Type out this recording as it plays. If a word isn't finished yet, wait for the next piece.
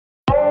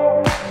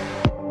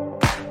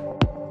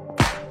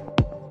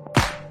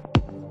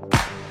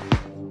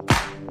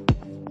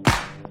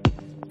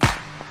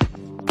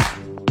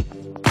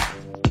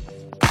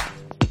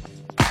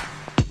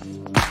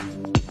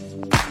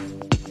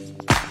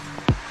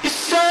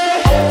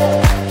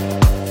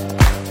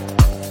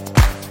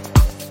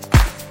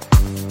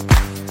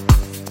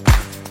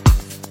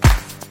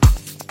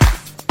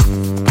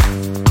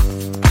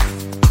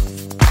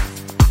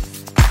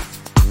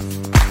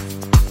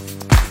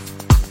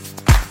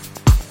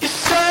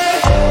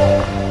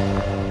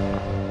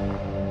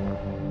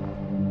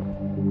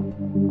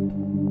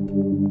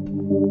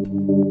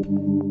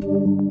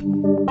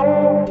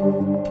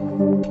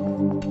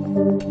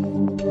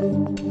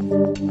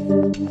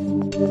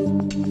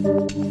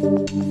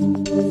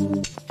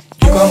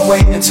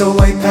wait until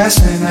way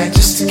past midnight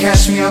just to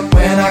catch me up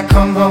when I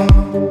come home.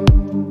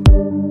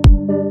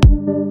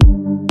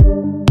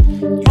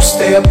 You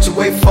stay up to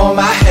wait for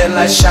my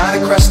headlights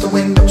shine across the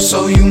window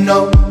so you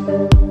know.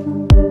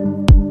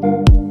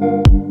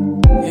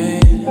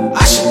 Yeah,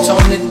 I should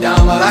tone it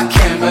down while I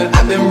can, but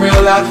I've been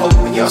real loud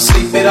hoping y'all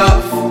sleep it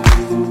off.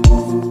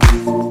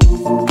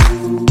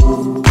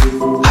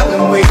 I've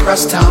been way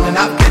across town and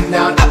I've been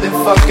down, I've been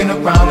fucking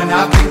around and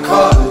I've been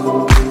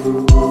caught.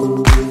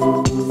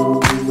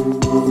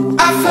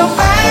 I feel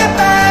bad,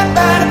 bad,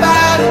 bad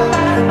about it,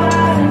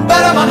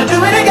 but I wanna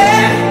do it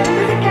again.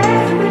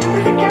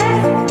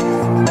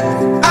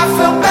 I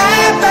feel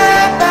bad,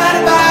 bad, bad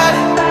about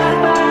it,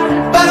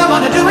 but I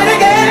wanna do it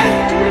again.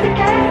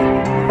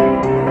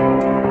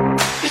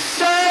 You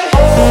say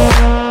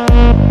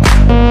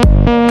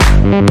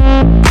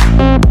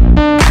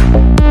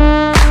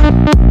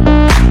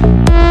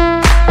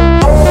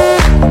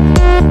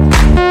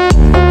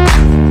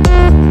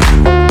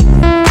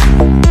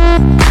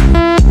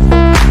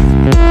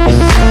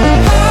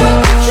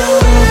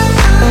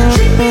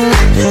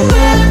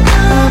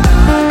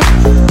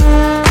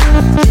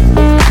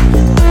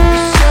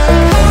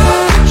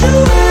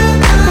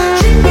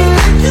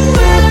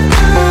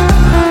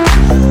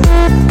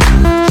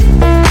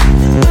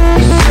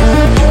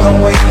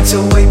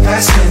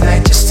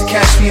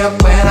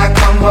up when I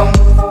come home.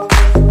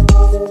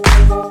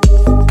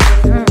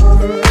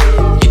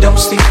 You don't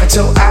sleep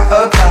until I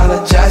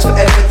apologize for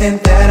everything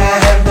that I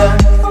have done.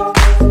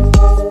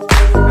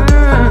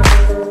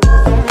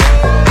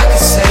 I can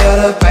say all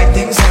the right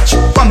things that you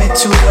want me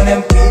to, and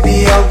then we be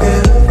all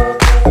good.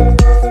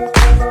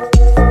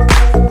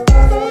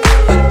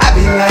 But I'd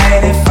be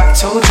lying if I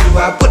told you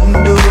I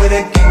wouldn't do it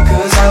again,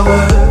 'cause I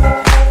would.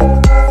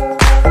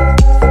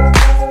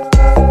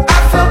 I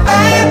feel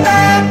bad,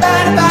 bad,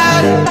 bad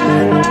about it,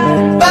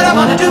 but I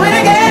wanna do it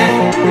again.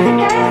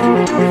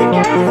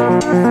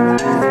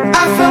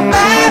 I feel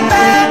bad,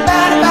 bad,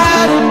 bad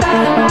about it,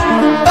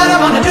 but I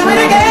wanna do it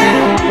again.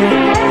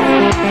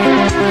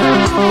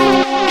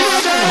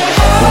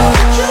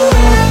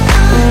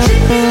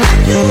 Treat me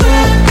like you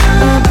ever.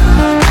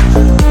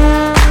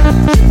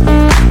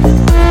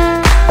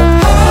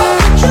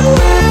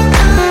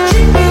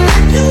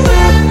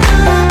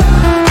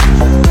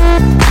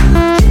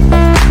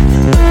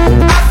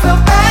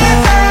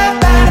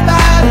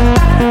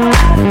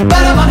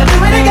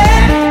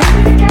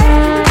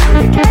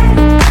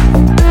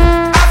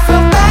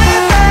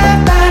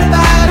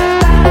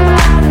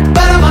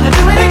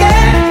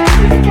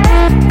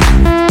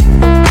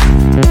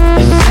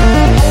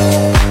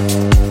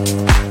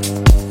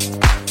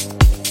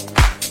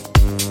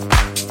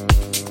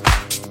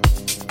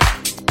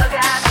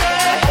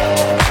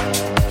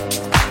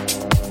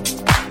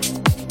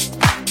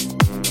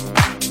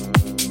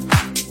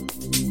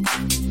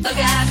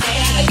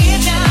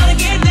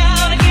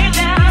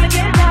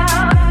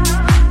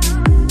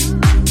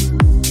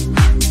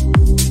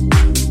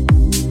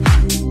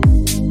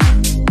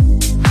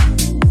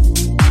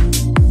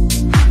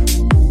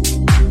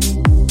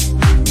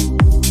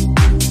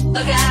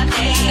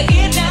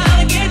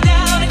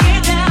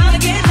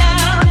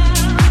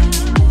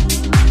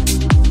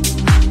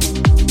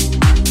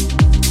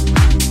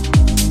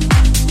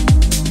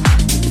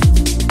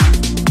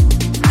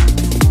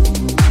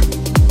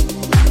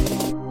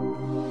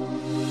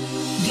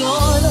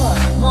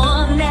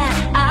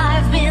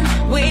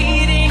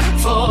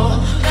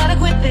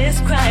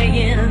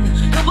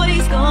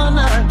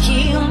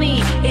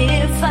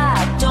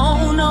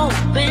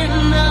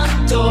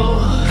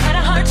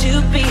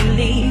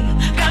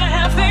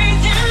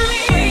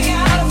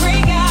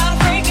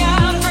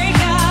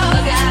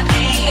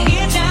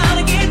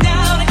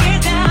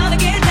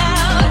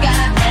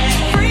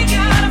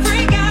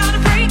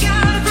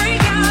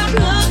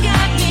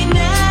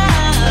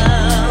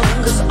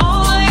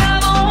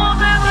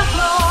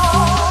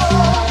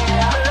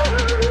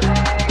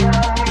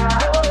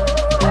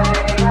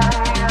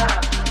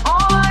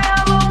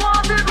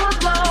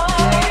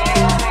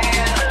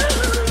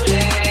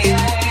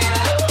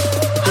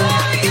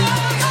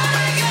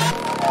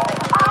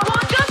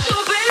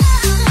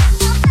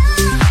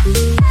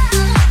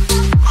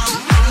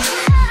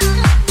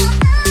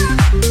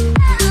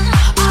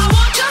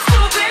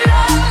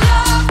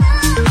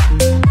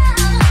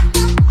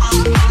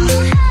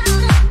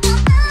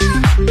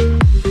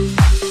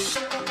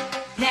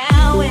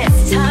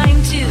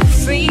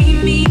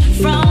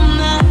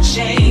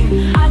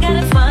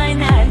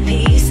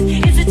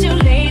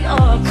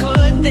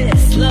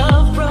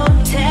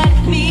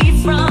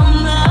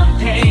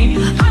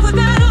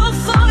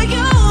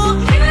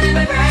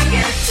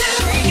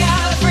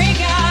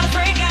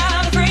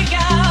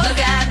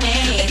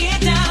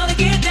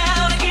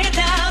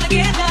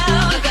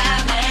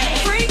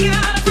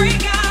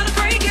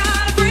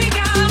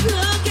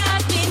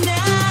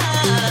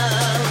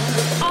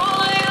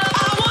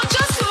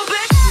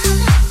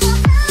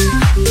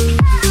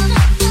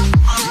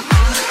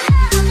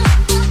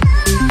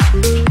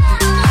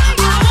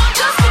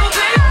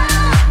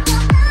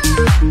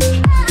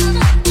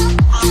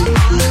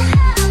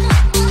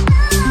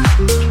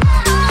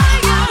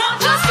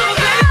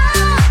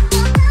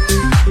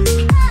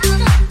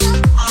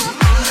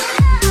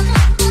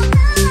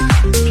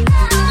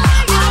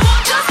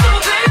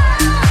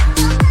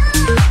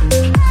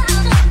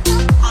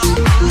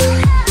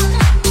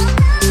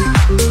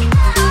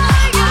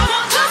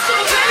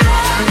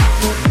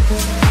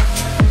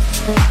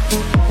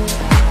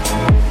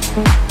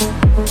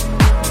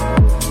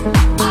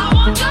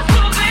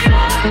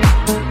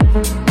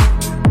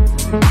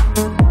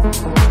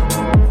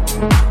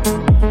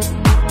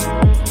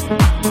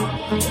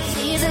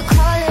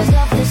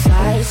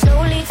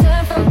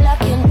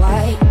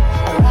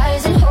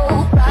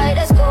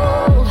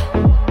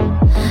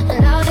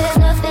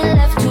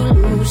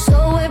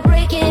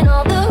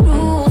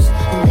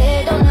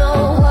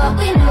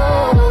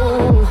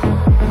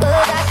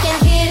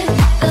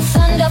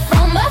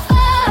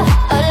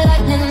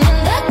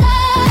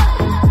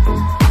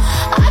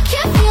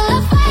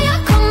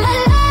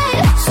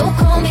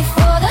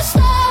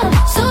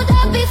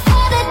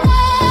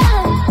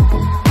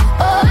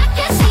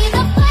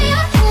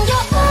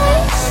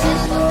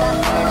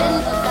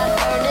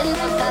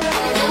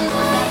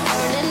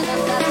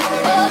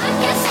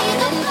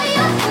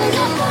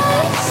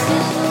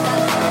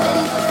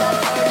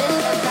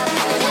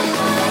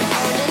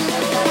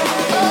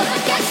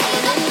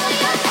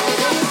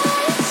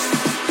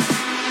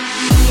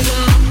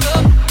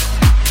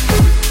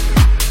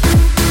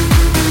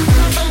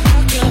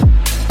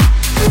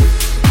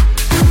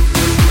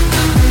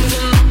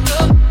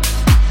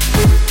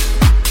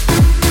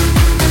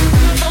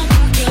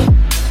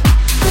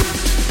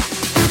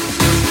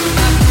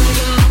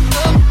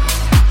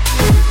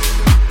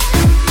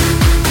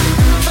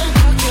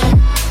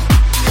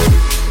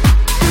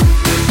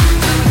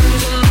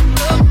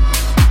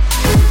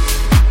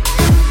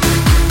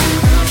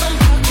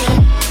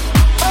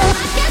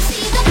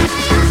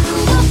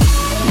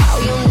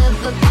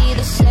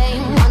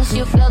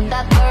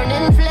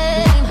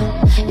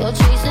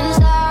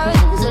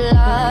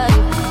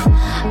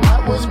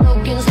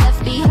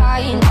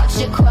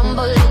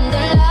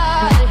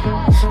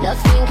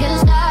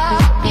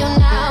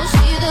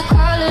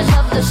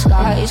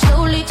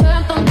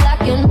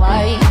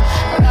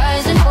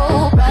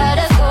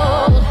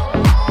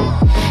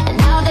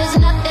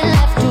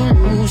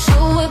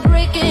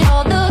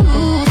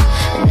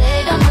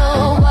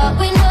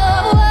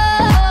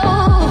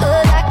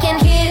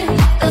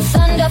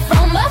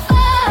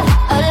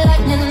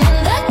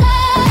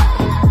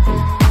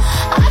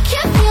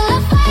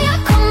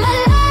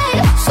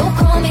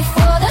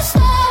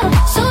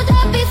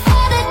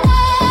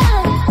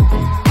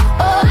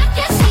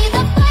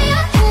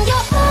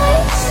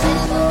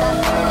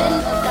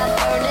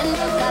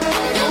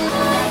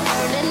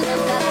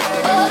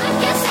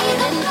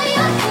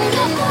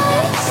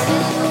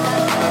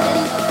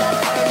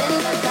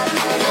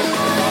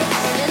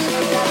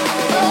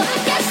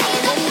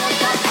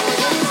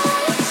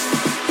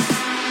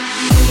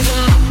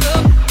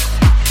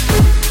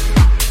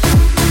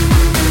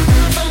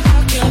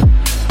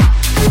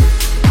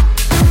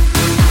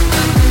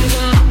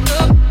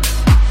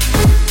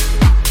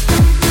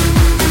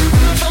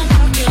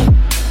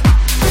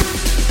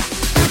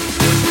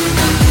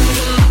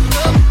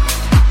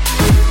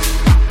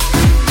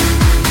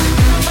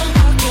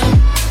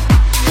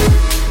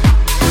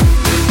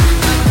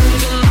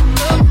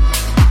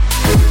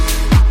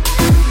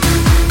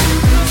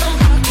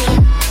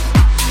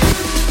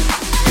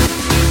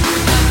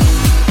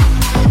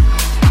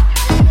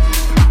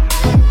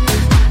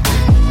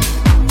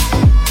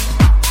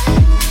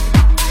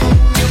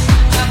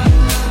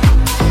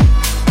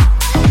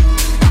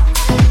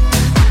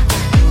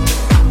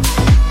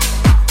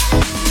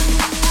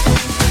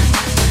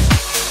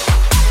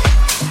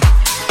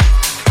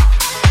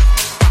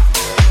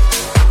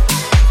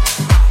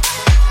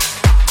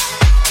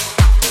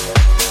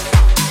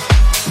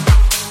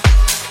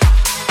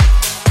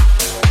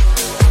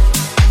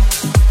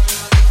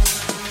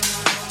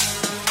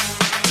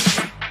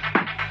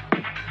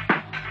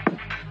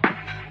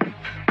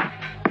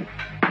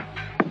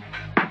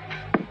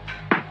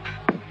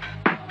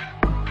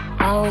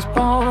 I was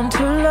born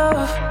to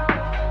love,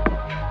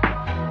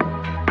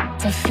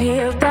 to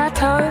feel that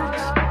touch.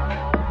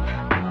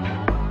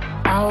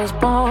 I was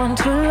born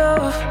to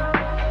love,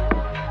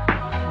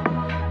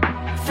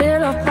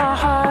 fill up my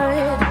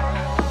heart.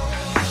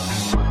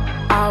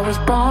 I was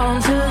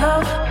born to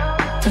love,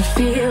 to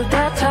feel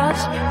that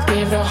touch.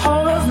 Give the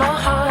whole of my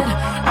heart.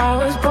 I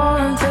was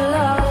born to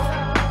love,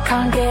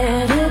 can't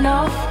get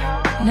enough,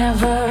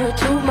 never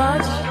too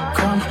much.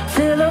 Come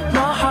fill up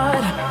my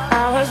heart.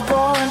 I was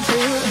born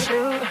to,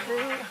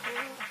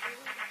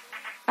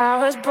 I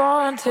was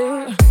born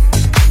to.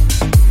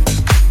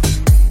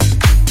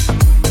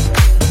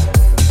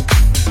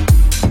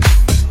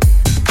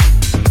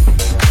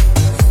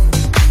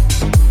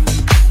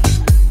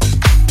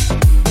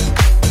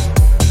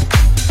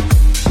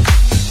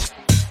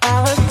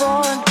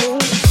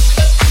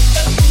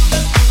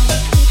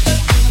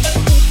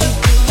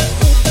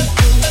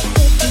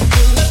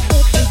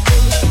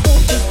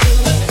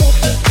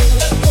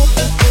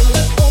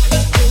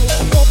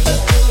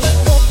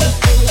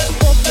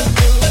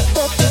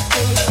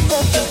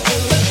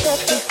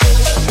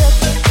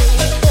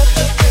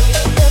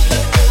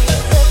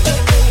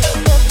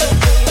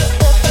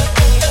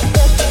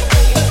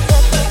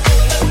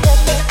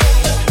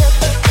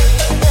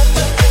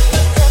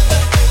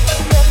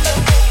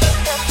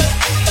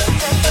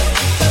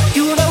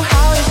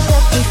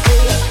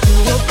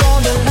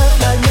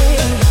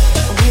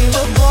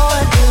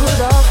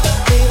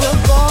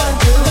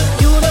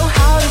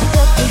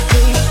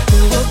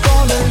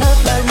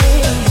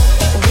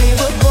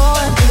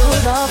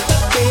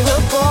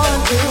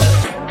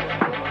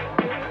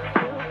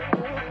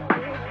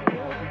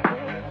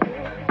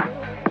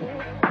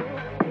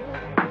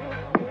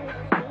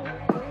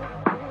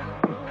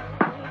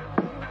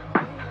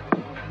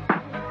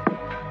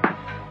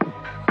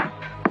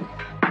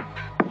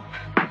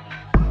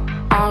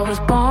 I was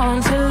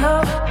born to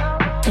love,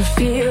 to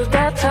feel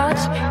that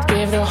touch.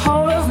 Give the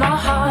whole of my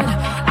heart.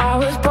 I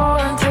was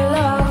born to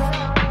love,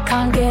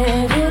 can't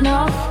get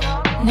enough,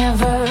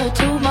 never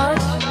too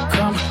much.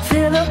 Come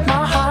fill up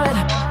my heart.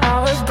 I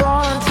was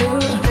born to.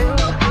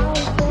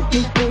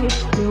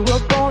 You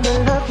were born to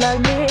love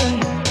like me.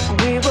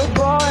 We were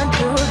born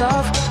to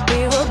love. We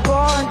were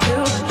born to.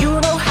 You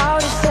know how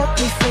to set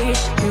me free.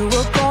 You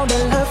were born to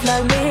love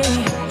like me.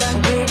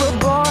 We were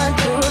born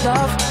to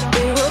love.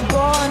 We were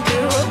born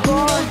to.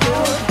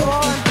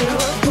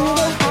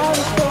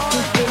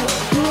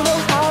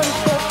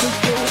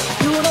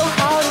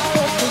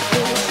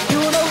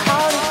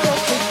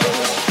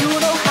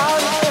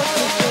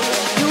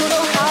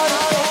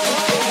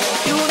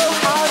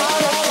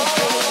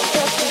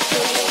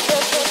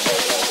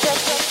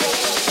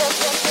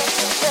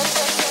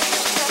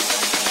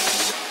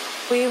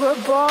 We were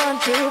born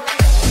to.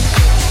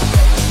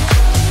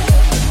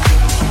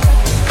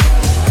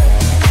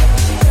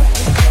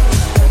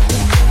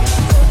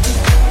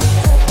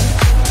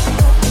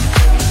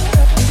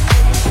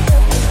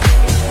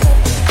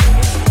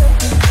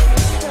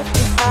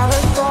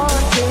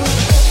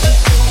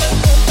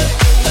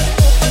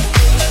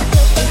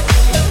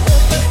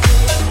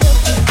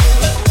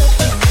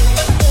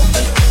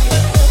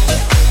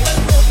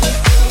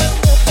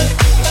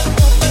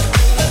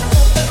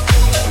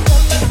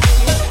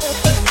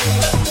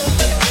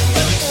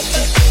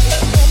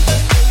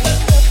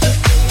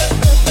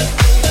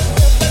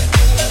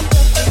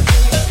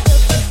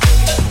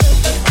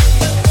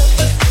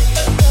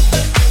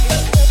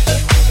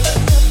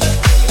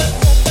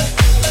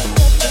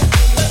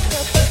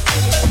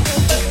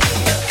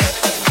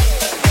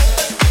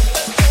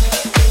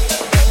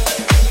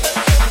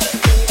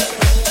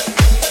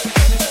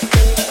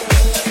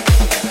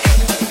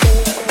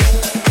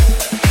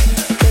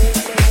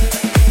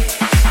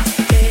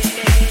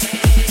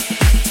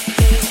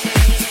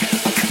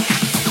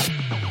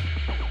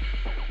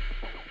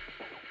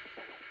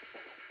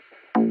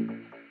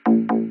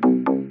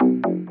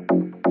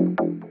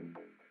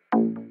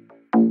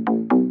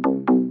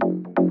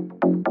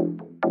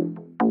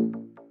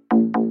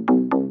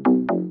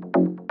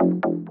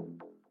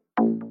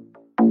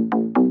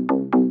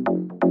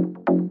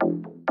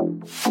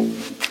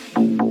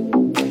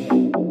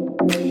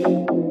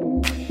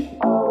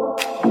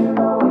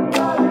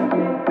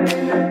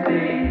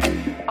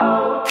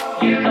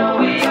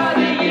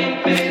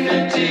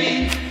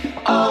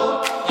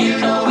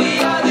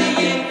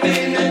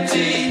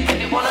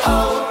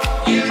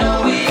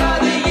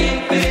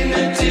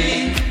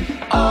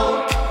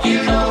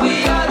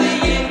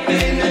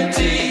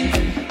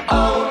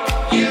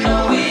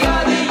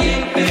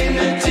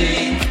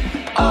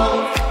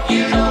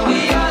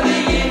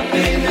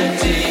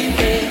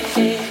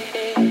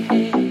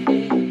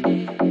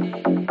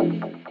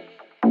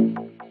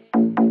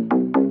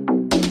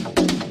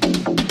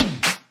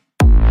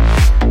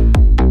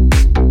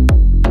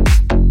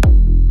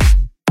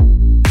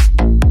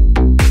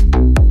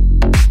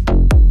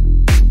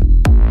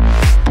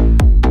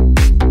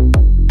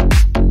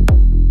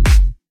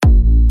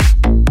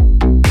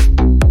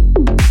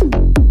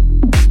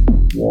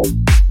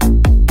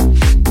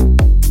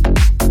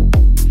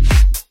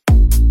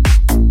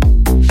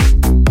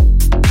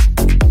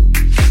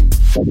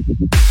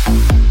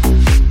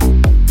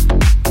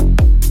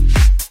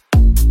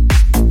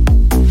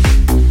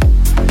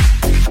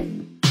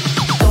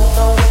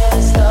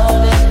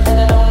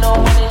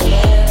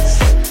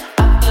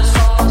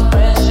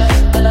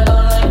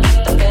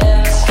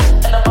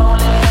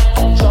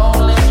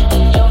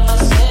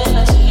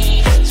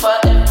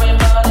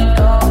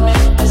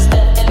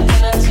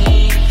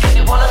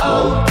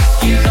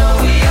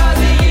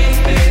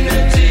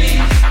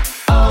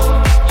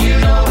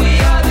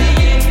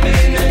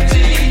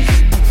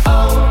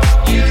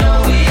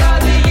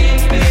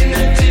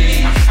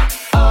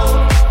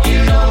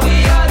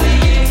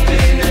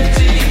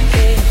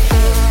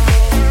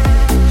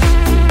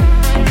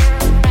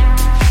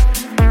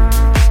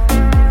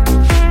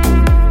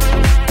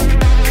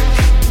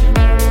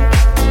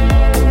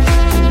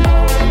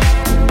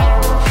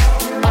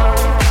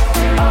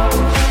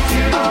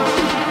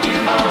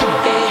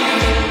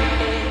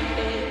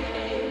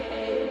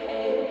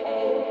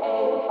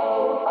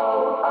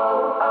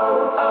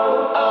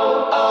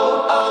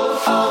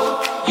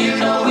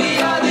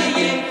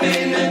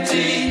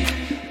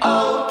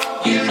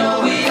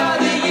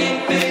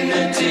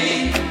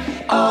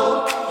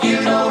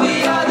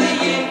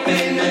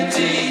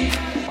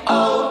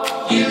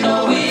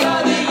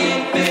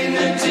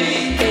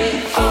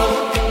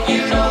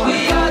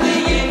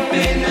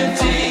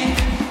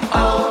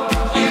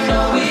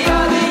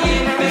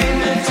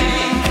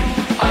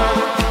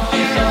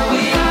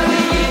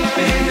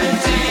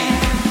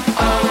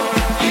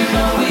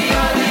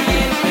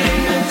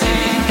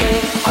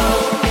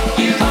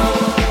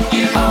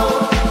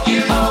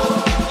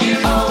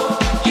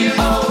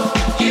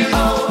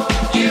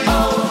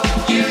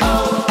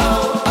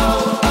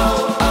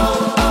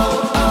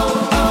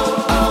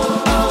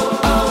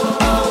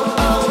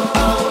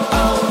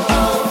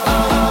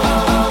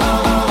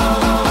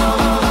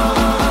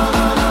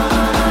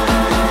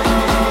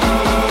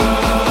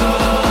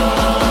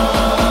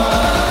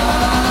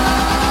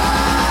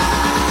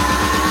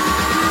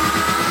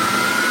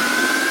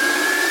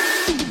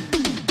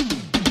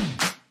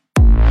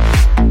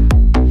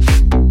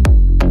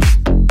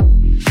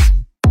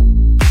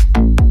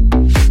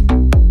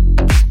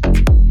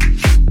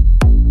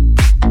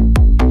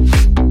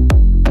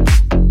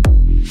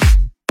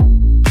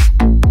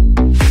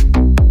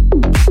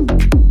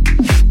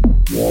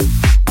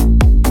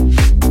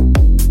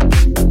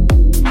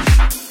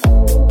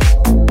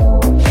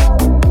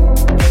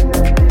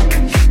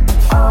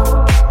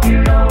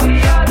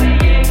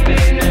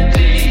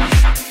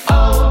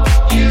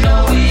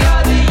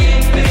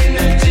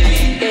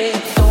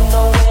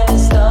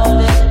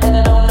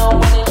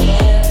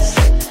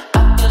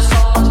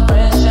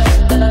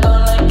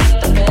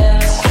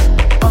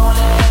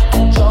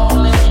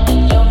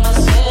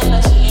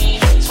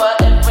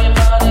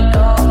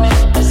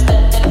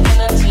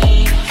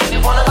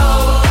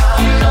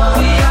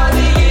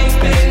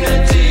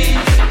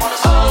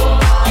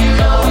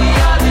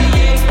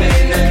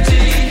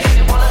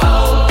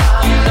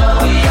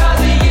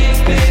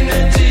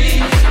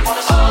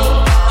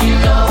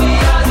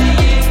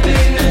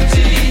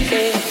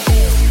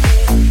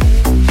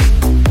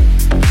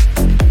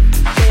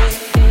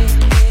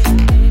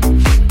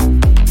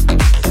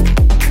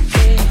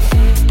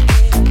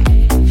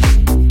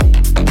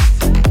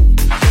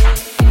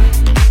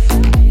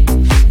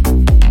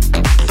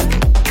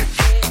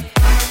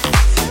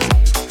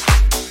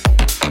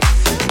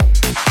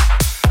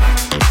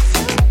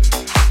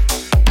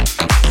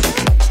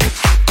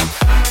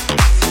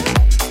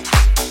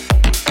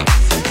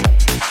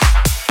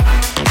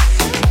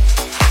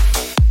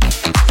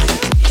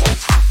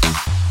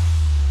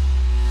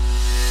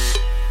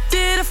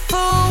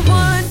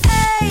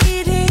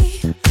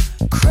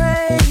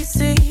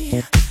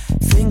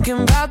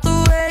 thinking about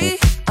the way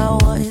I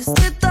was.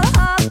 Did the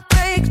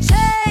heartbreak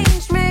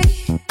change me?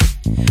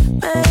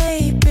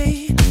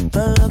 Maybe,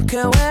 but look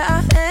at where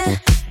I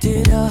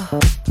ended up.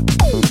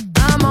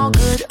 I'm all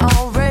good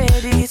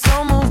already,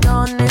 so moved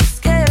on, it's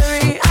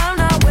scary. I'm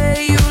not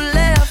where you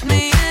left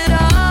me at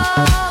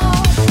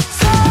all.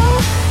 So,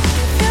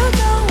 if you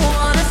don't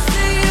wanna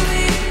see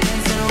me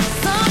dancing with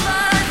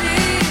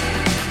somebody,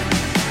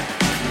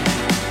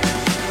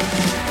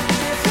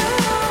 if you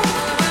don't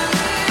wanna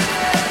leave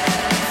it,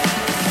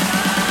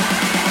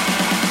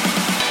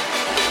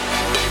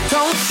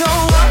 don't show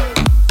up.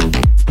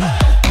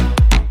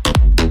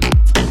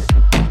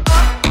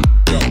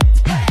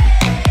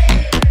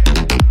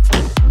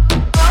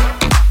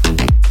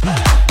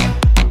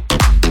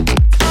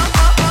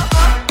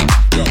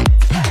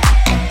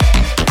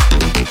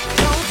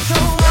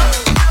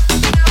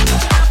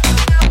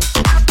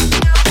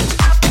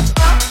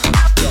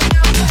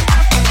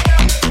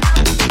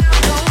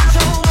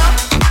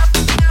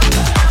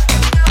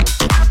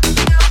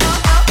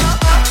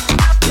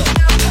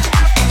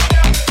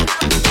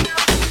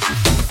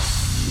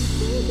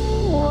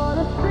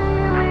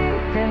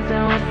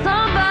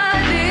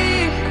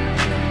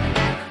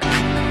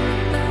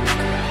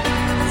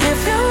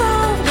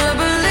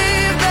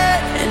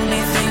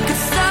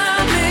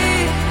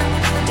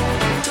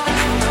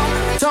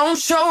 Don't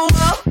show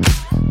up,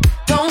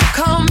 don't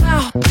come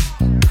out,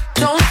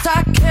 don't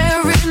start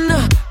caring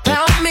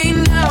about me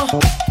now.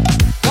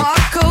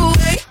 Walk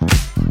away,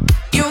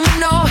 you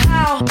know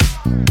how.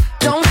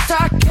 Don't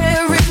start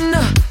caring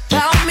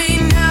about me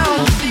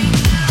now.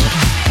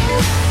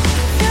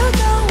 You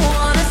don't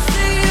wanna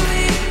see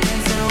me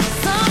dancing with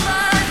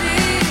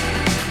somebody.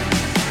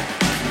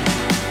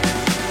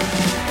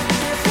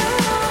 If you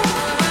don't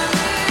wanna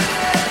leave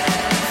it,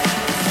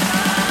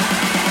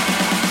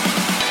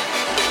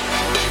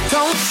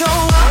 don't show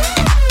up.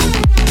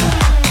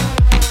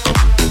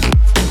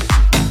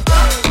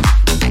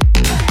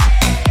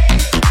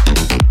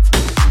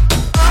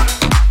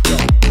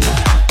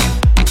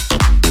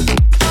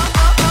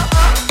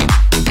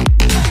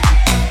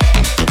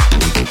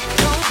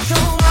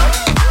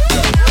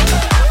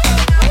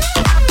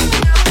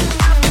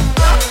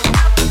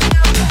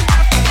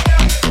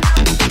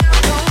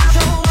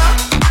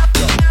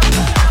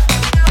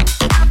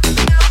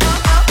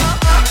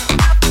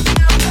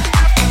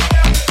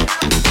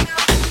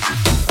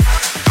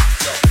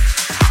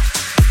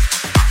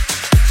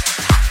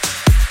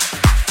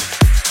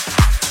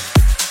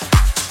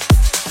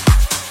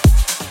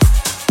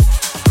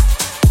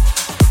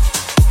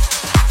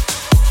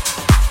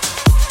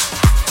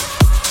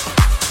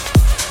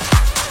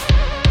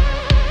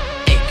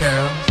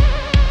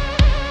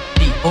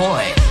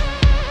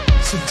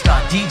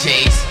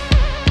 DJs.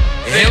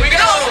 Here we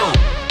go!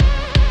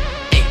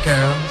 Hey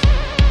girls,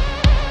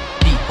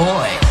 beat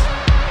boys,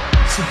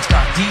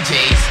 superstar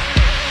DJs.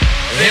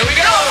 Here we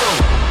go!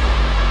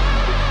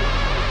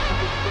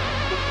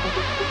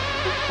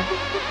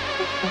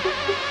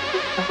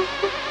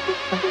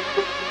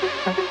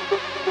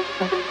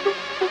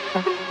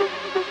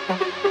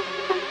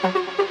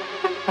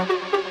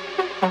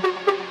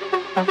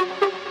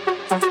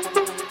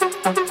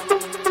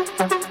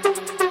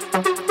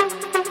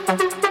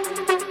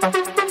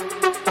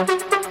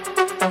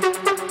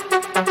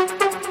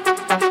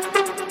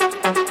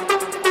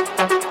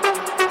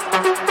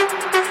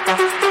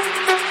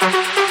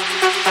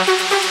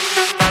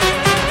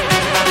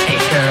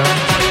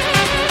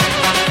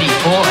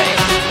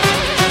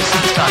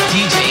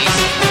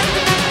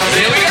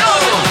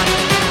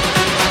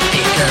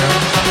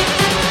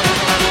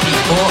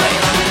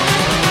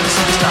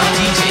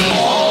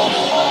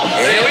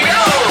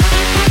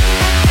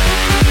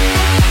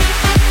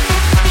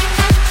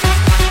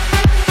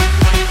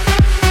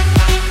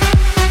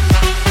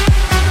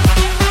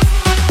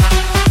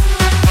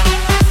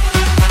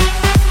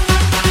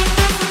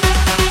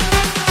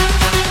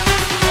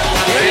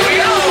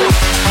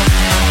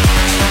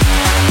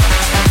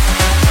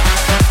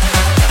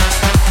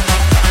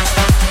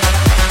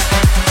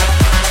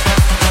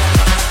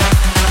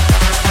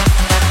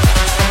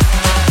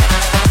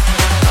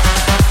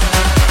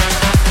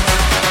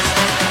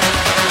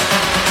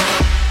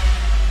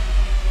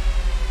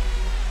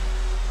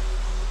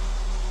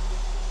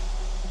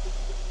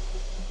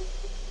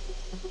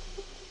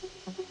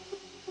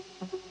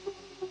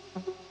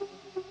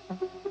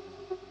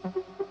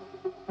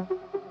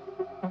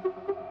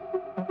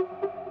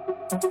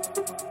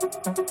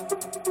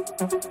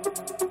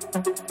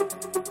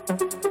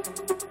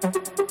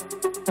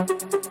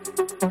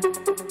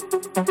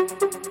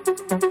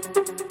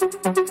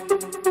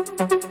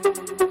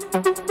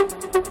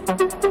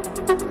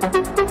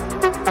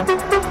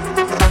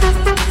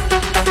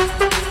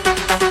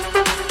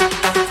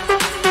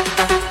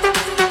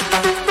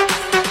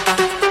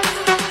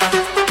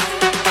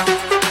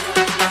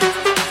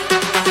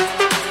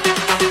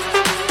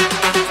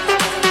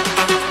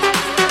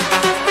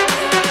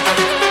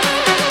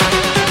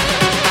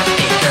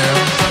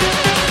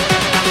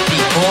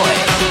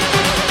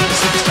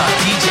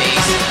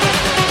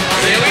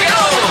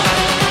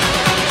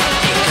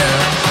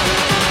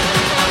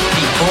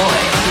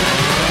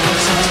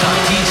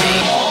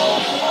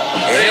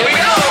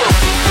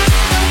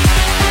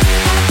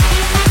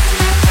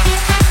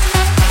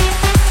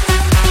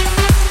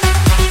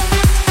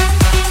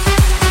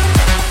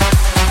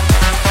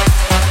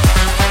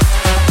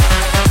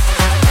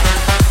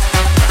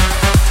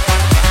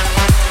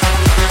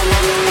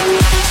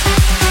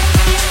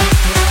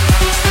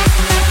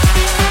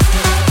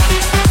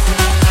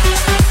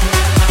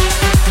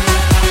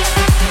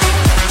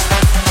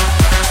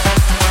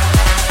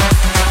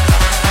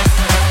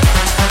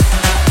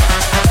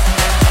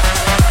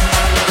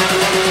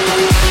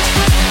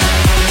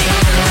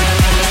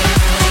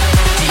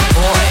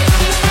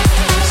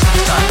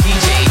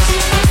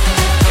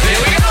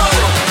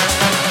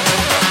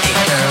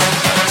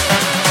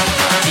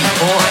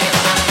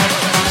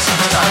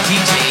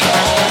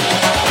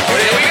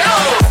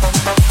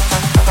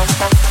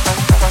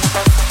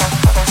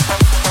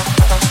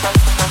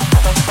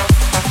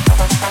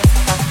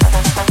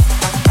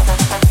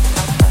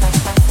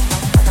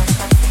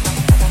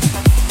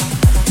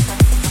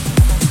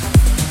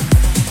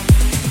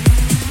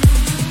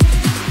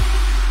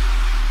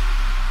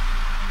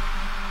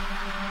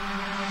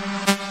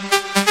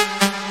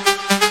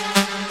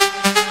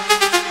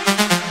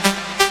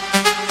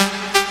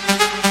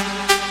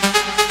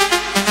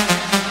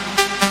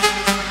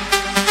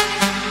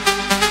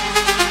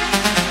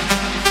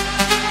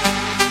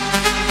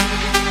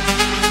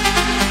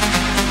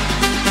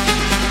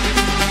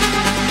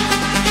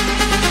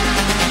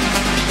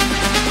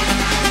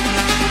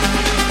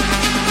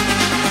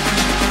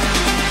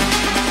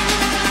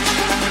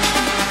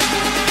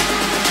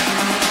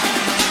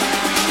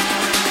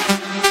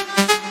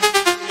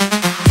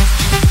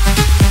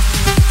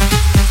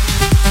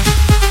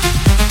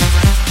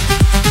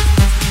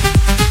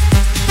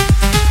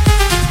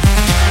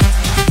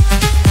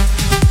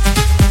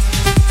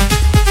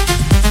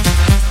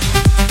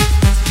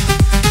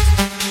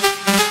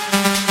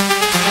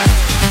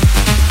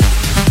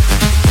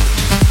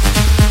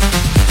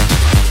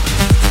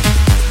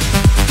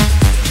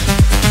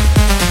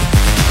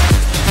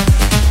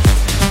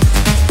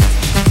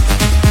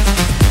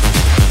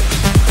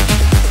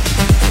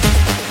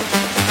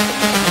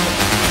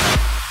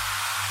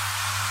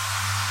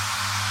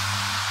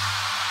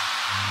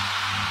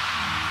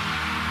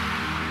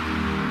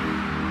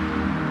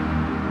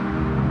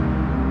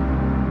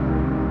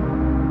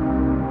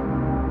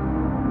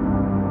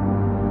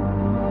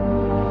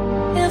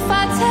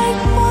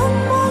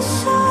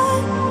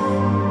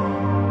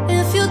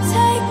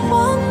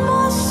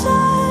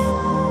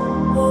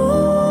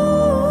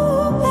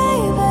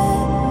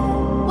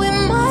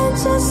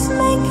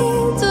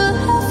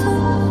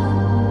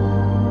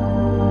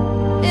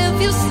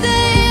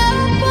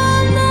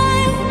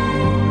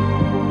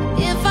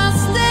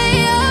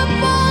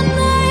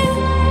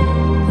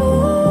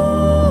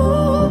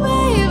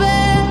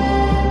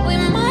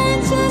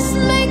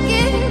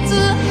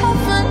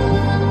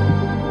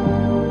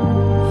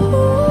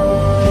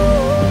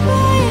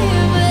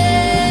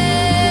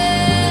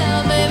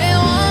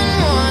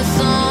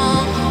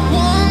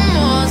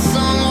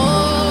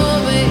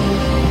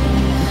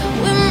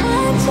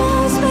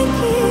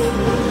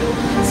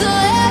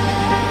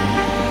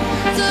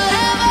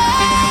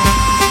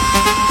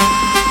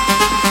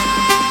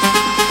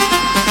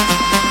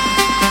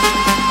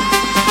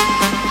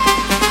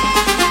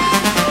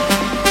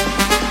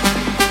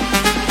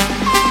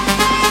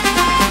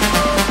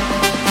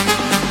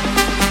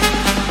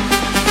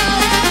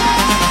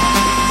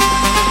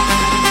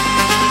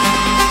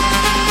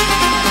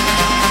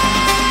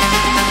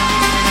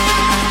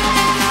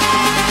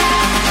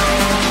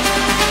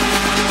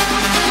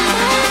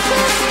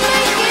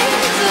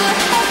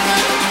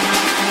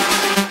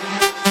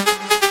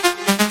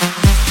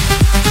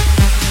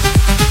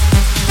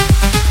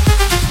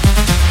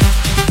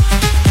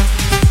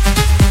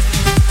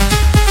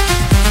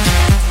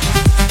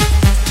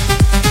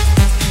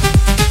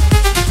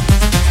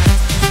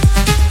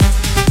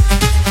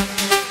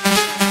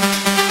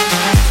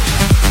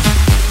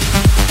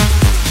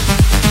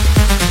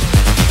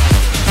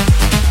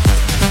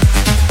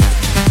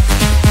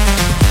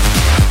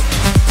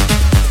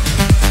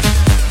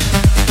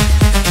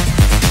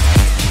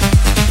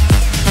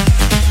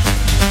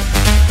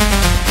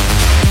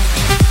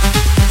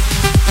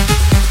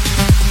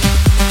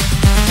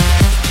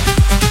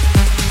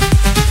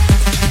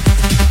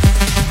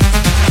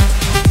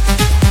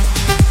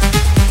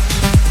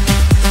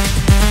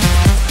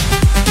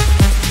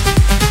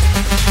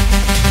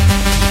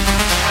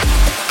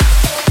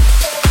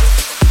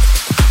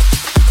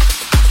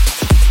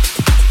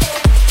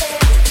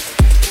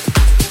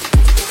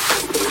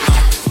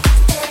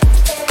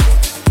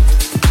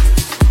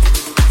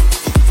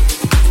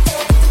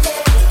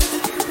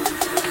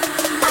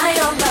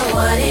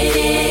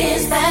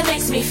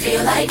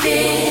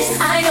 this.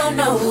 I don't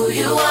know who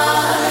you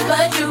are,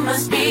 but you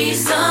must be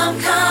some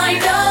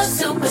kind of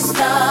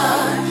superstar.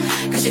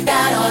 Cause you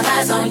got all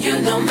eyes on you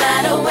no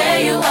matter where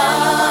you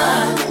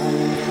are.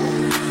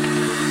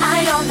 I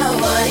don't know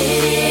what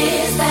it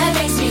is that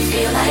makes me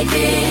feel like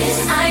this.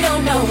 I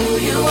don't know who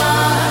you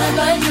are,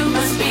 but you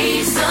must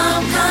be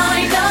some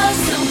kind of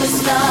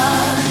superstar.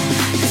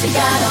 Cause you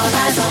got all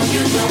eyes on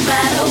you no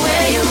matter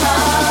where you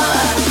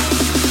are.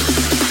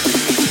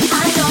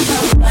 I don't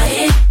know what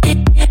it is.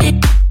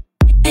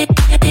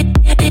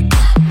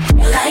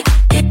 Like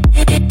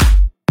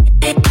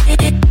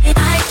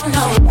I don't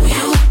know who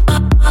you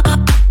are.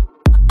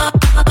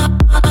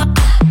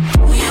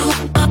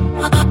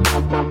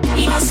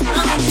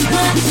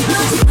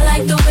 I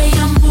like the way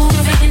I'm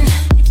moving.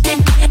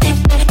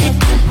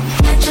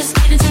 I just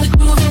get into the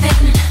groove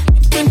then.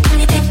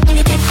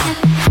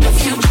 If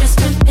you just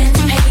put pen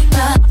to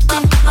paper,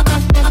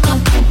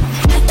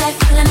 get that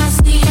feeling, I'll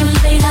see you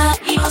later.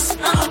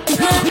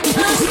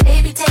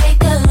 Baby,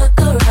 take a look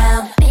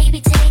around. Baby,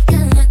 take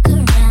a look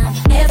around.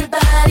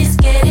 Everybody's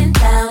getting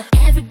down.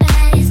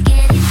 Everybody's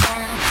getting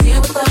down.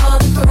 Deal with all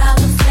the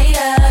problems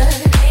later.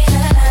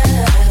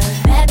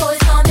 Bad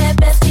boys on their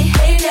best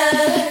behavior.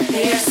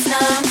 There's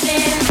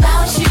something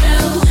about you.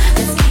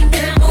 Let's keep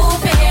it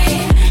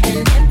moving. And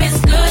if it's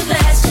good,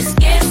 let's just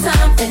get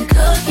something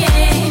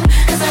cooking.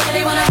 Cause I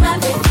really wanna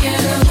ride with you.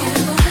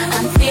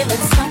 I'm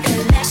feeling some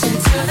connection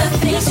to the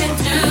things you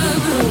do.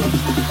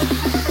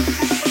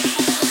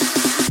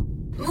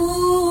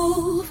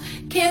 Move,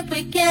 can't we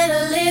get a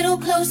little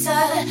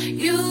closer?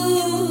 You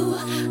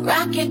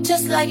rock it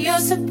just like you're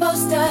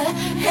supposed to.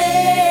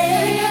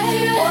 Hey,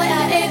 boy,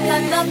 I ain't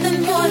got nothing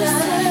more to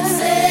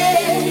say.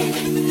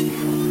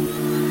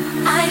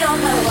 I don't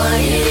know what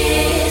it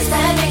is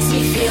that makes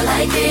me feel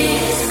like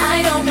this.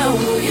 I don't know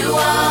who you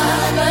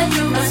are, but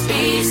you must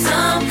be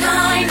some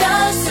kind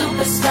of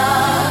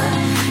superstar.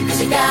 Cause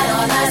you got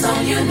all eyes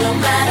on you no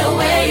matter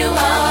where you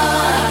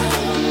are.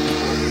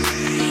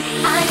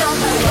 I don't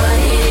know what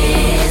it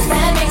is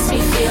that makes me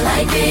feel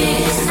like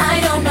this. I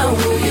don't know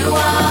who you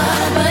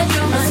are, but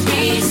you must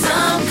be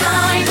some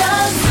kind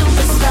of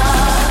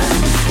superstar.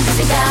 Cause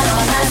you got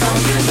all eyes on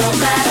you no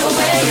matter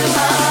where you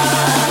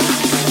are.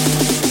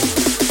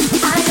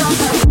 I don't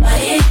know what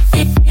it is.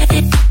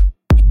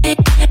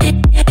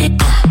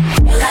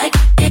 Like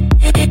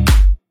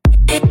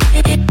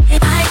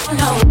I don't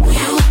know who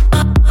you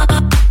are.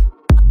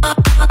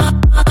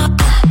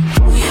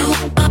 Who you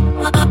are.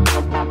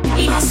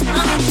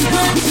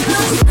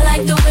 I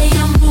like the way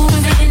I'm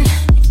moving.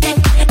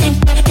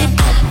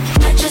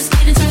 I just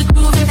get into the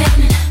groove and then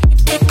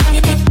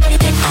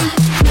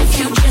if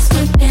you just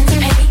put pen to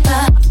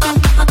paper,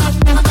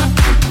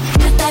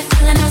 get that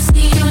feeling, I'll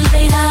see you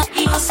later.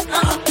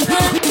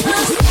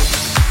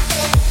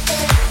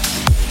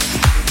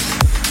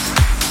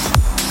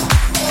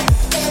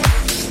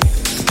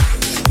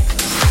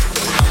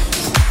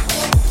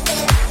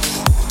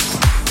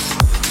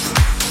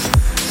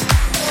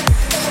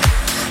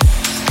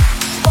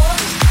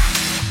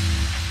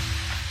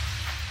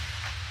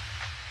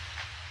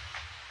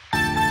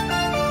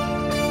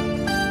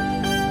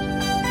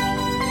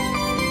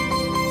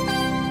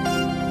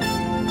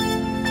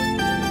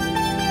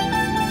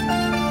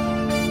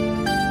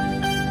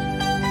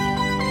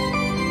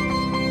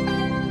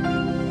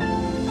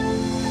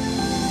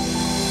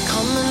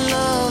 Common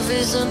love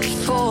isn't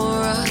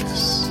for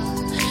us.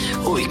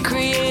 We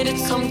created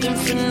something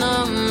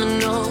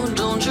phenomenal.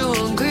 Don't you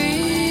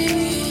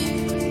agree?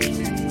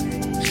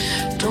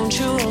 Don't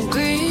you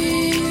agree?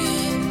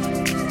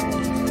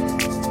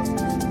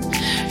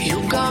 You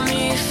got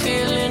me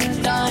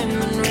feeling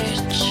diamond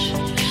rich.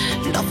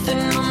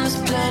 Nothing on this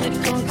planet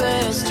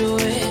compares to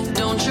it.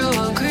 Don't you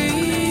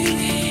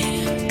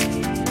agree?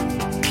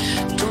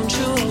 Don't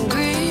you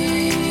agree?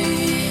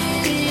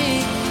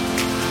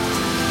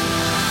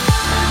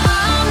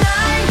 All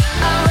night,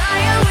 I'll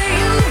ride with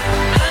you.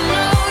 I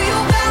know you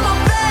got my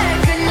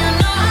back, and you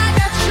know I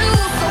got you.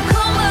 So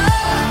come on,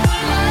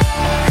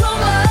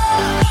 come on,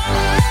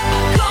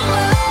 come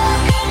on.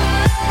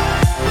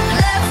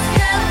 Let's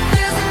get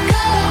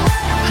physical.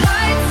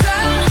 Lights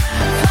out,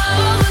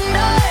 follow the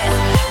noise.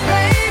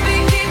 Baby,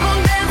 keep on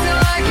dancing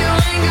like you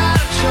ain't got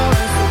a choice.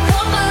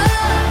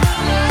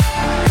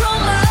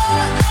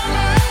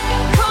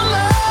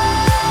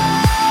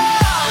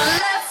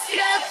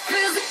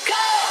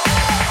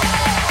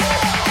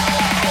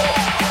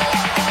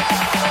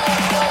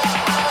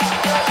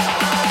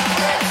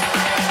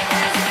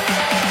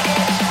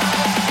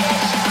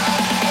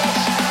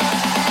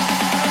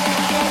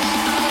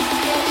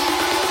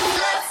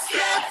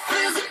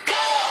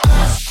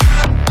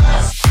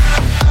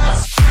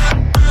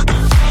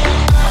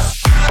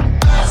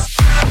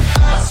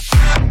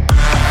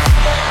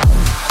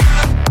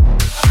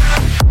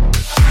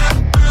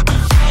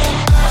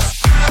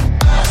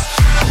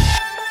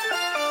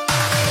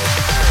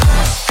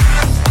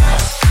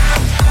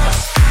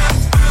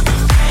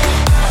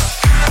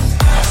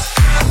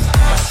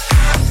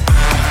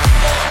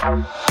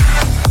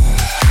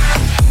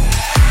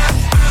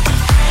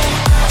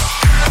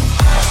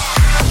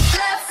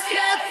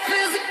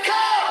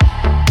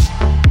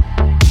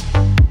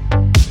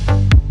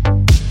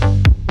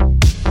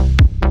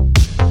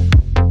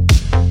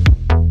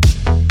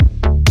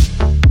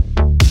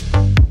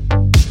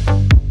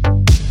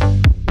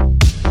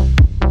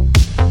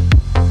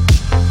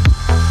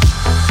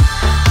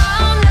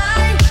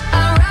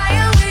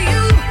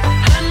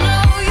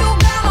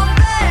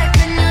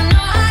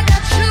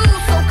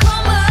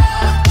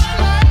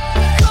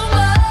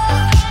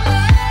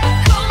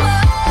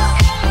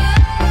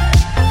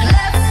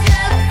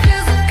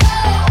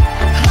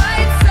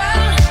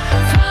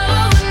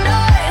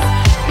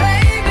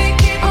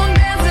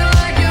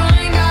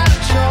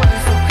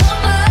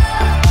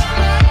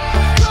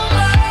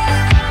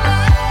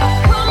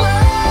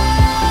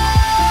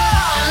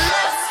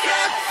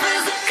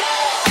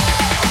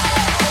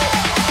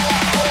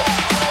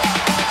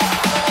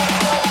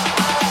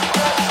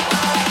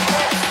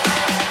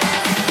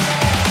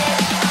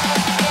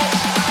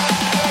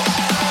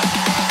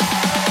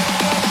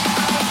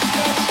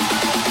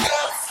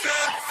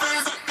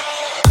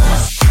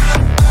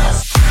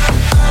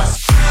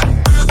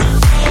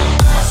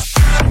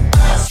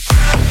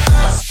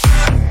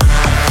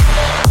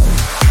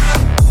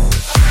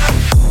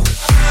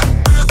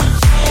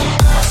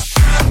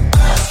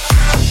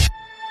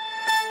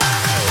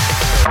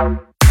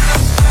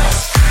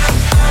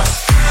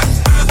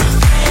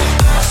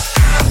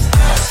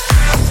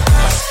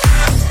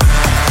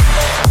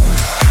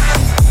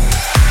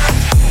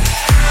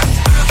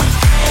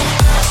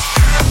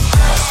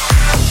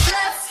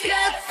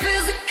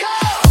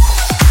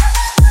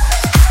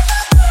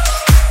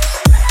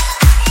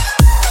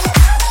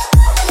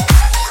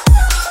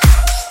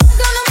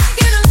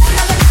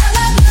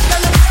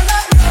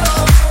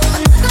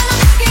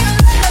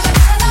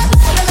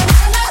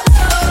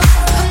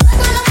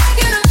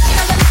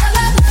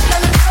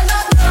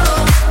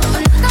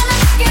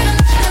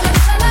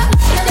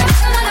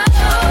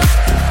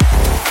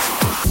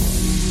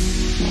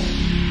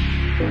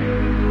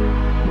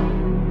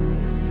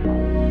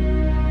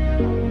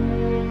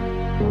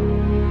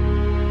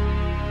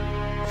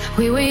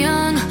 We were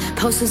young,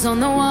 posters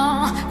on the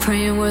wall,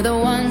 praying we're the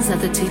ones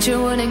that the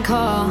teacher wouldn't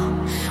call.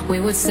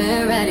 We would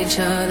stare at each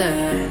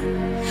other,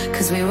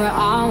 cause we were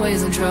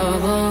always in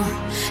trouble.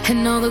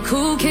 And all the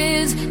cool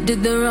kids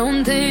did their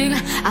own thing.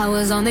 I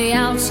was on the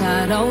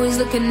outside, always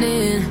looking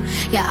in.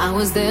 Yeah, I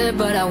was there,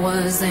 but I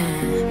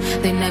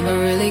wasn't. They never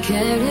really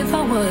cared if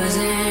I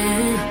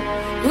wasn't.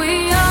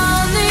 We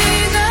all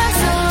need that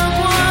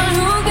someone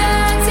who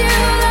gets you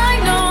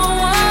like no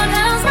one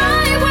else,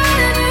 right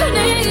when you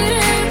need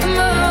it the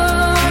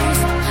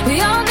most. We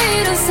all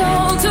need a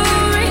soul to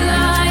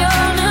rely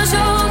on, a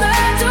shoulder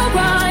to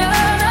cry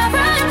on, a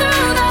friend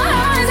through the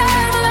highs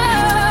and the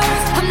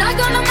lows. I'm not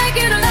gonna make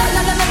it a la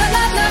la la la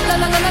la la la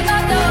la la la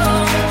la.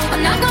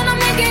 I'm not gonna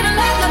make it a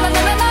la la la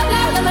la la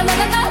la la la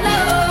la la la.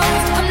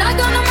 I'm not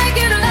gonna make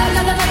it a la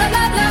la la la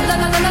la la la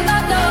la la la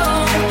la.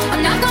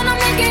 I'm not gonna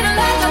make it a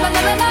la.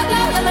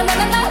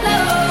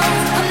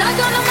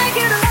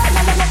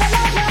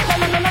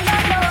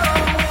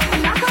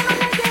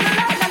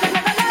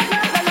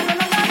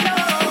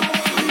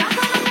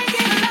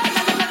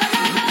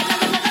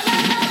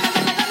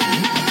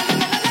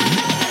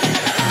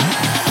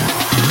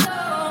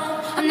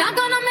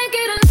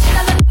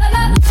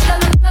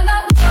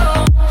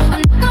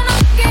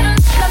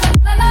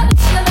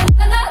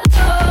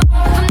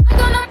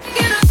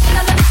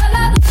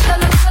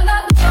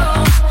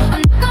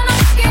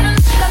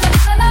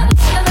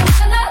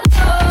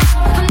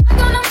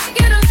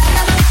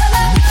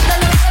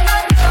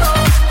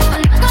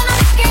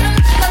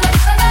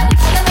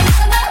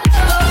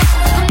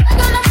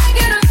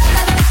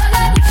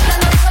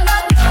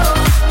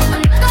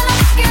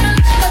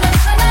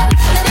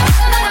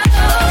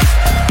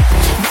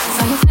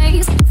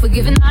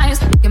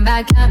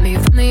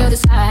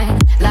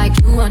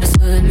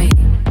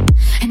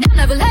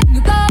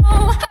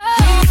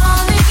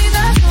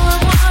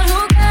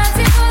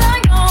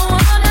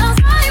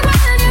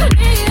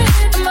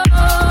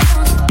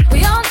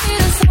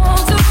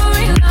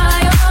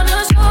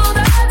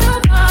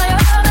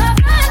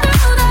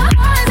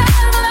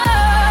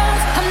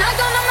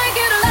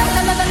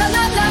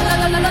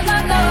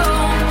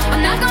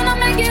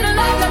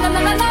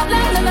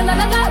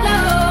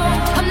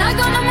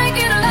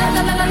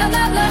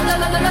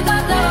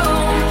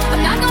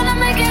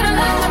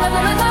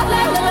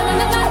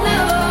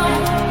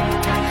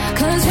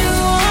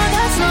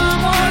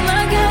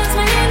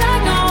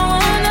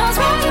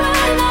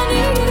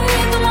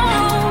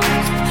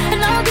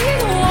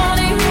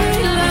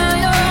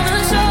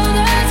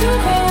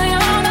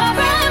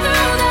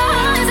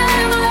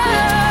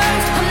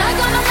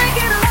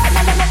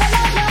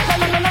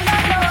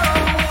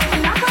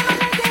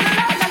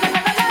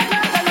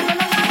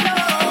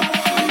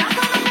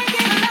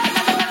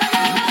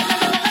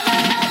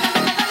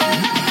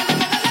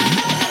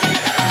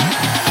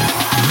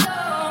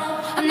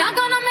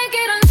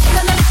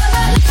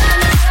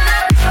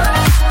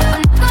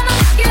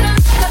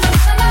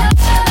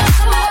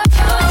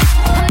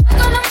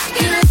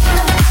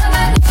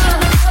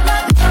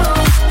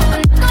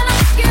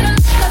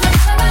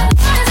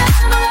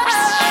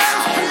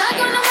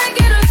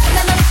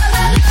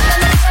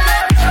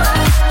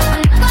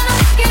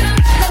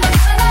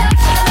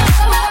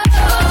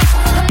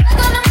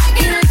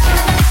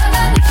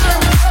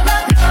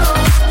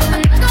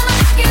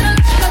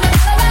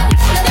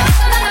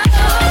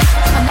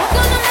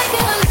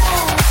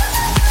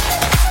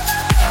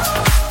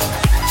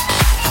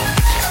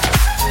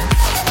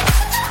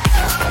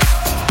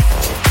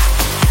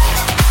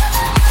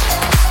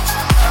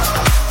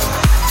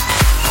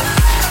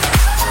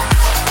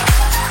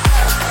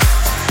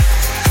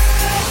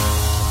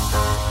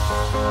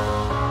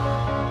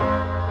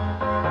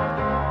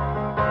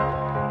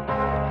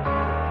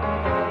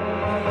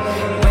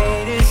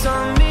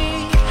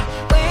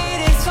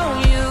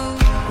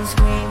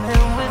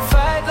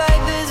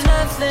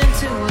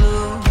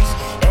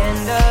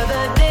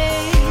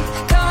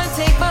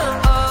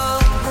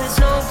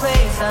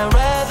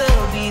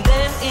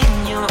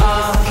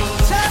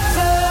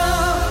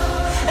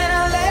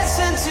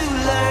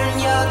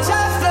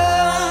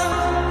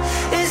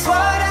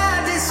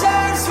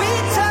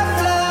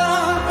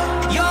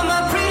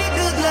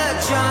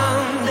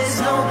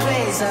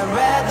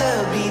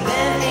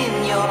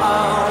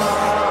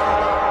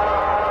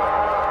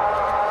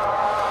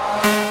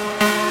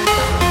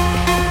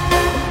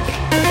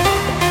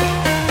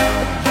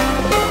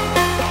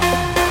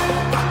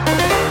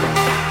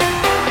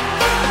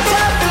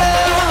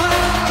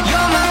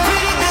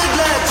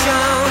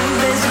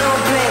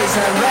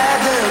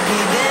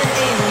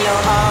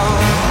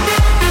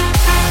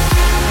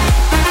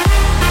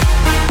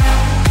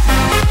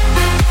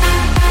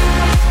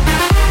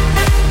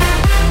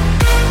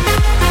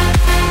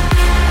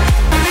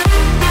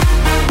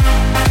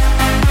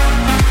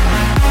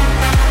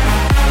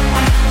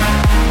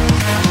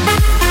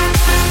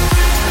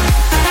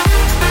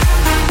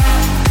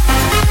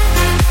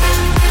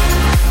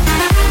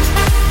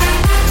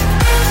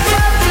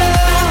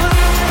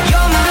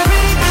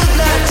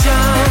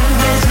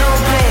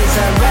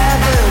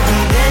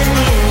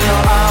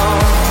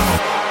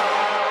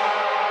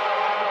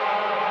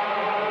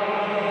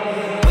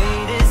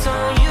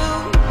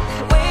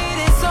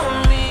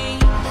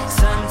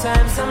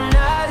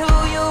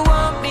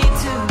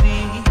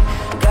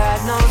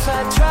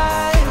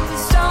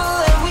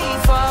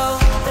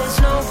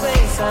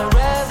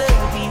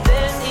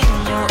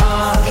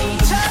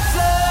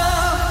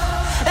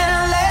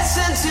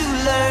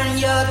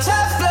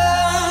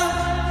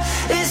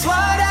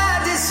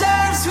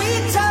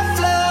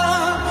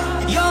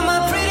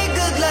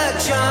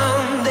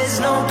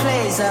 no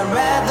place I'd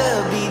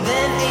rather be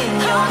than in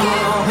your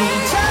home. Be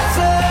tough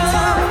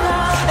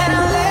love, and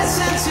a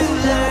lesson to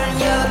learn.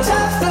 Your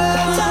tough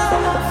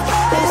love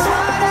is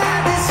what I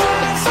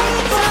deserve.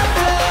 Sweet tough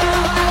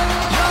love,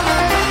 you're my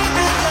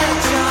baby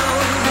girl.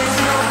 There's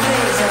no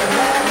place I'd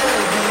rather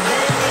be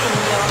than in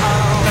your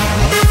home.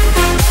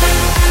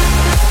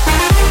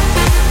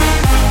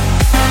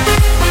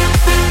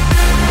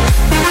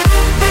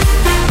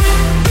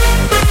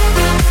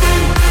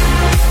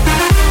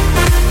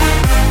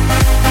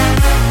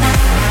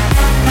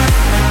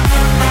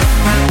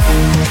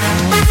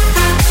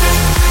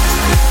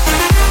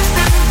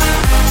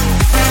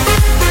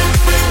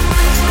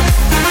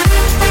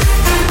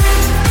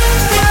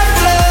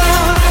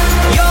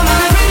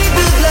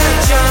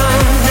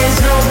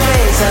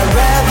 I'd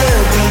rather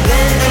be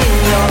than in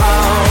your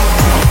arms.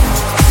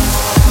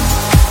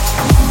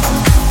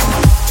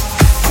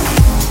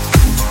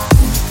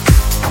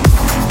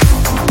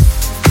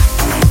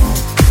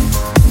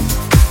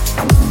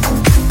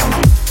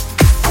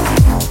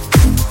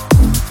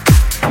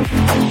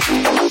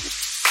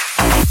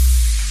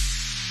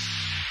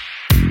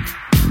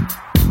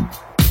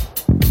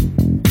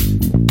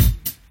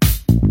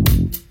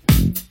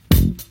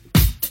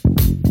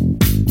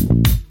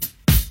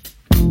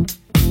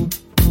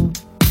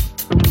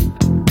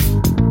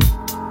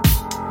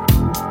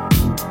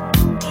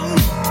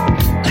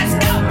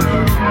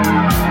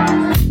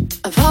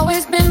 I've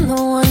always been the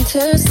one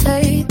to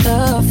say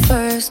the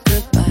first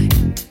goodbye.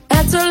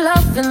 Had to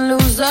love and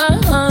lose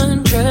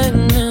 100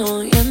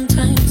 million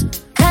times.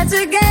 Had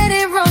to get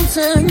it wrong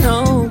to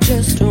know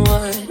just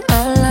what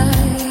I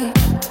like.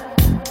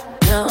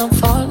 Now I'm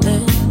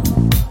falling.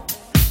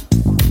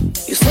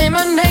 You say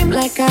my name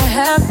like I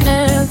have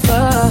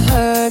never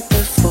heard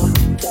before.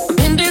 I'm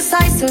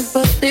indecisive,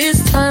 but this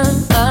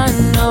time I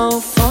know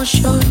for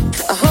sure.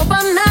 I hope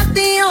I'm not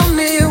the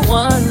only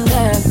one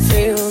that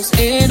feels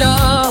it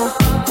all.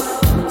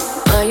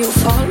 Are you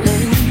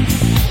falling?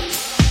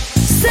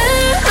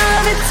 Center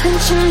of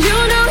attention, you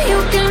know you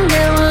can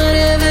get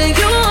whatever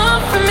you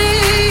want from me.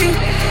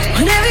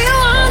 Whenever you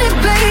want it,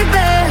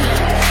 baby.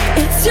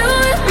 It's you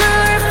and my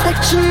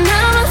reflection.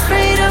 I'm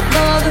afraid of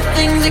all the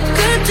things it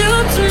could do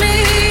to me.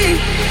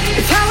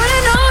 If I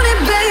would've known it,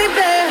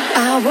 baby,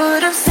 I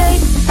would've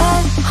stayed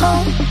at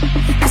home,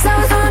 'cause I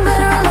was doing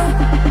better alone.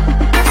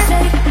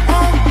 Stayed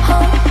at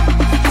home,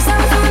 'cause I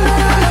was doing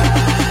better alone.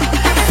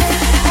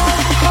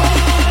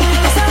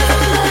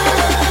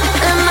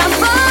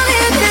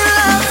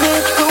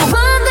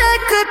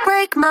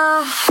 Break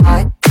my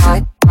heart,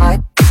 heart,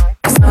 heart.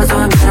 'Cause I was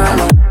doing better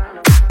alone.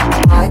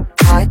 Heart,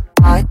 heart,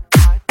 heart.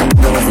 I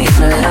was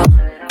leaving it out.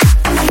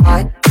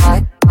 Heart,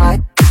 heart,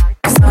 heart.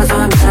 'Cause I was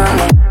doing better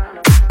alone.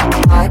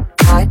 Heart,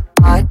 heart,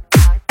 heart.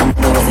 I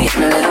was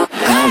leaving it out.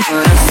 I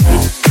would've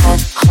stayed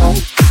at home,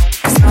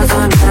 'cause I was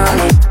doing better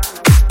alone.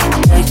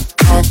 Stayed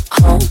at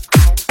home.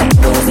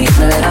 I was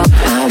leaving it out.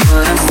 I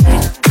would've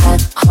stayed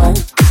at home,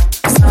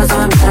 'cause I was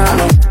doing better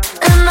alone.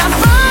 And I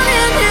fall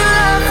in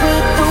love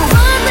with the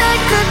one that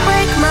could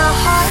break my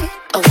heart.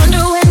 I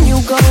wonder when you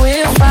go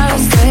if I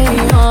stay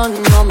on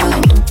your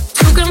mind.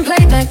 You can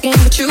play that game,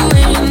 but you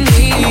win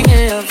me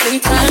every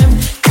time.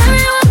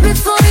 Everyone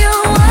before you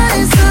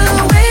was a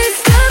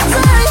waste of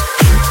time.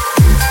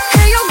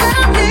 Hey, you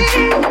got me.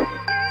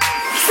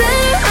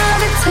 Center of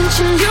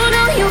attention, you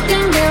know you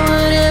can get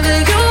whatever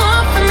you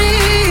want from me.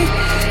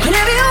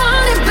 Whenever you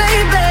want it,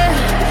 baby.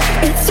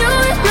 It's you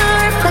and my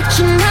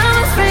reflection. I'm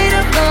afraid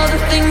of all the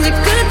things it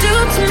could do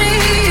to me.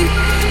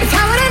 If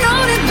I would've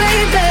known it,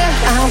 baby,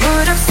 I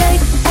would've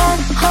stayed at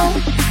home,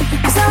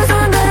 'cause I was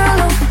doing better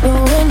alone. But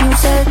when you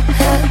said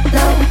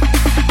hello,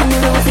 I knew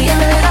it was the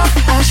end of it all.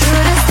 I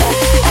should've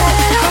stayed at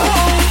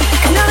home,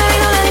 and now there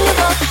ain't no letting you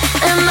go.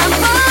 And I'm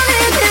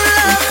falling in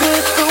love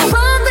with the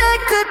one that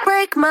could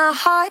break my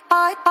heart,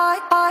 heart,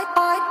 heart, heart,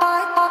 heart,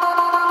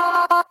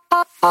 heart,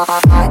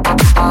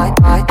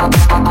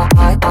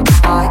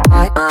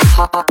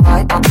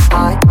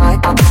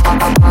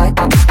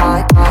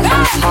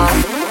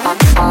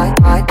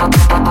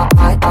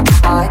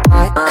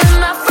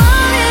 and I'm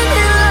falling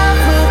in love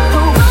with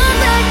the one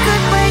that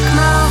could break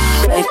my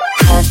heart.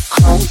 At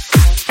home,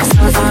 'cause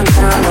I was doing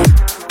better alone.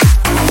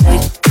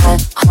 Stayed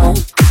at home,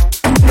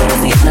 I was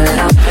leaving it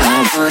out. I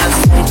would've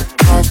stayed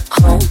at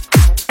home,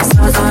 'cause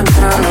I was doing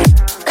better alone.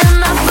 And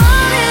I'm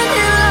falling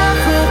in love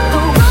with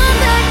the one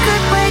that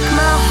could break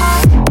my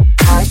heart.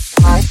 Heart,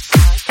 heart,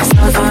 'cause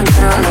I was doing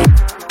better alone.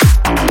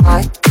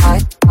 Heart,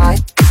 heart,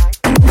 heart,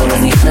 I was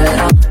leaving it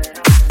out.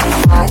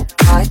 Heart,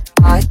 heart,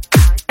 heart,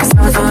 'cause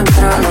I was doing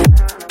better alone.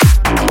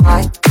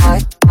 Heart,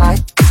 heart,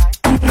 heart,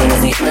 I was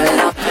leaving it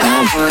out. I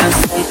would've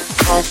stayed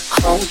at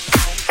home,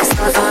 'cause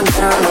I was doing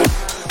better alone.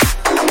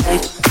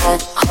 Stayed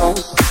at home,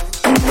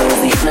 I was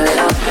leaving it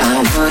out. I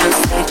would've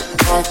stayed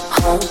at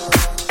home,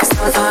 'cause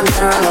I was doing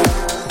better alone.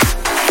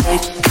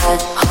 Stayed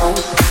at home,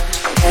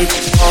 stayed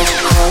at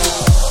home.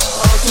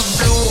 Auto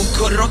blu,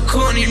 corro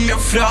con il mio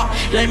fra.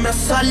 Lei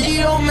messa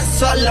lì o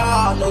messa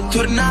là. Non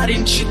tornare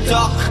in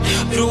città.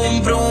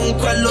 Brum brum,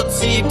 quello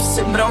zip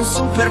sembra un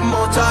super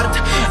motard.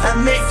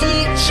 MI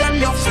c'è il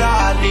mio fra.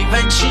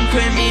 in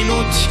 5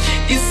 minuti.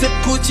 E se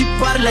poi ti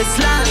parla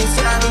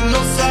islamico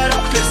non sarà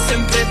per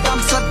sempre.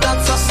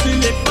 Danza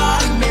sulle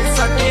palme,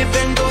 sa che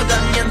vengo da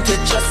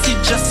niente. Già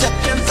si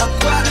attenta a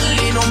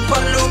quelli. Non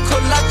parlo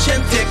con la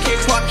gente che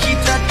qua chi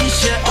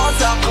tradisce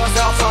osa.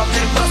 Cosa fa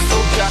per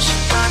questo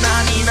piace?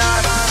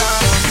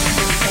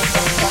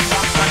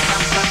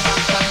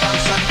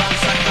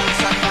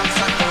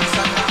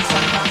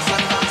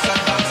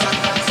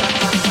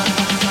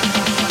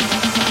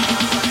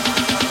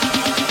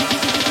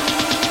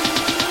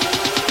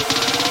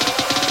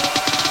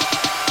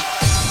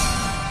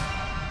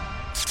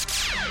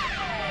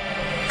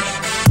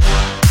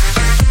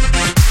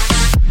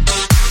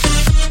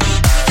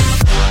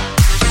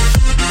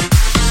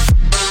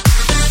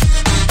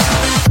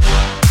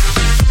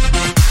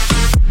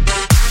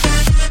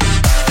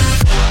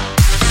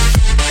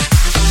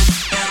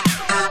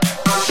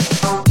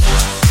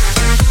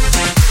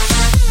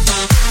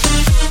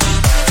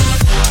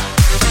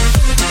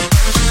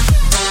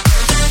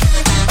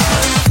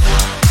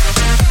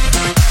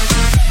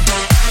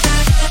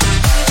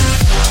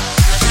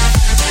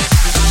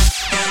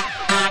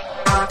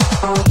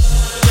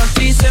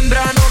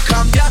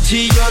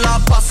 Io la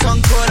passo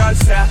ancora al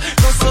fre.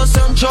 Non so se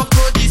è un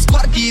gioco di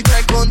sguardi tra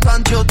i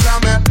contanti o tra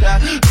me e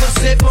te.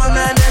 Forse poi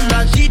me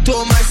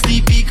nell'agito ma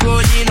sti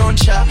piccoli non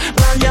c'è.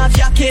 La mia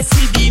via che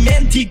si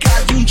dimentica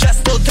di un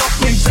gesto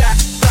troppo in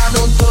fretta.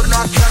 Non torno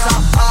a casa,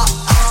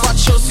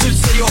 faccio sul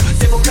serio.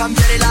 Devo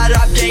cambiare la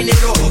rabbia in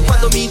nero.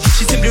 Quando mi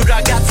dici sembri un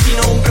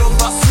ragazzino, un bro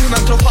va su un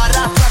altro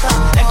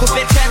parata. Ecco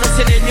perché non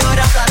sei nel mio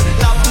radar.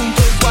 La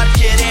punto in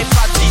quartiere e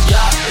fatti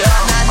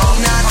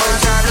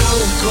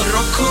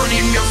corro con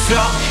il mio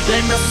fra.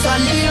 Lei mi ha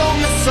salito,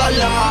 mi sa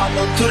là.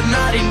 Non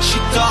tornare in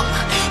città.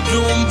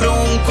 Brum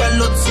brum,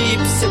 quello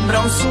zip sembra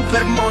un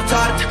super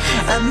motard.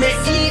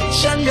 MI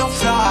c'è il mio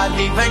fra.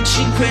 Arriva in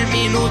 5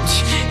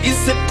 minuti. E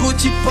se poi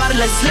ti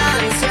parla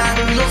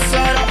islamico non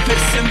sarà per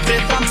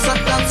sempre.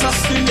 Danza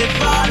sulle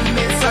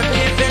palme. Sa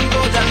che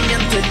vengo da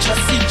niente. Già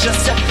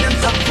si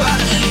attenta a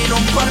quelli.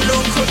 Non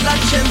parlo con la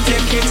gente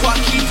che qua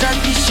chi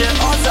tradisce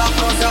osa.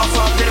 Cosa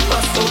fa per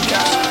questo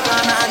caso?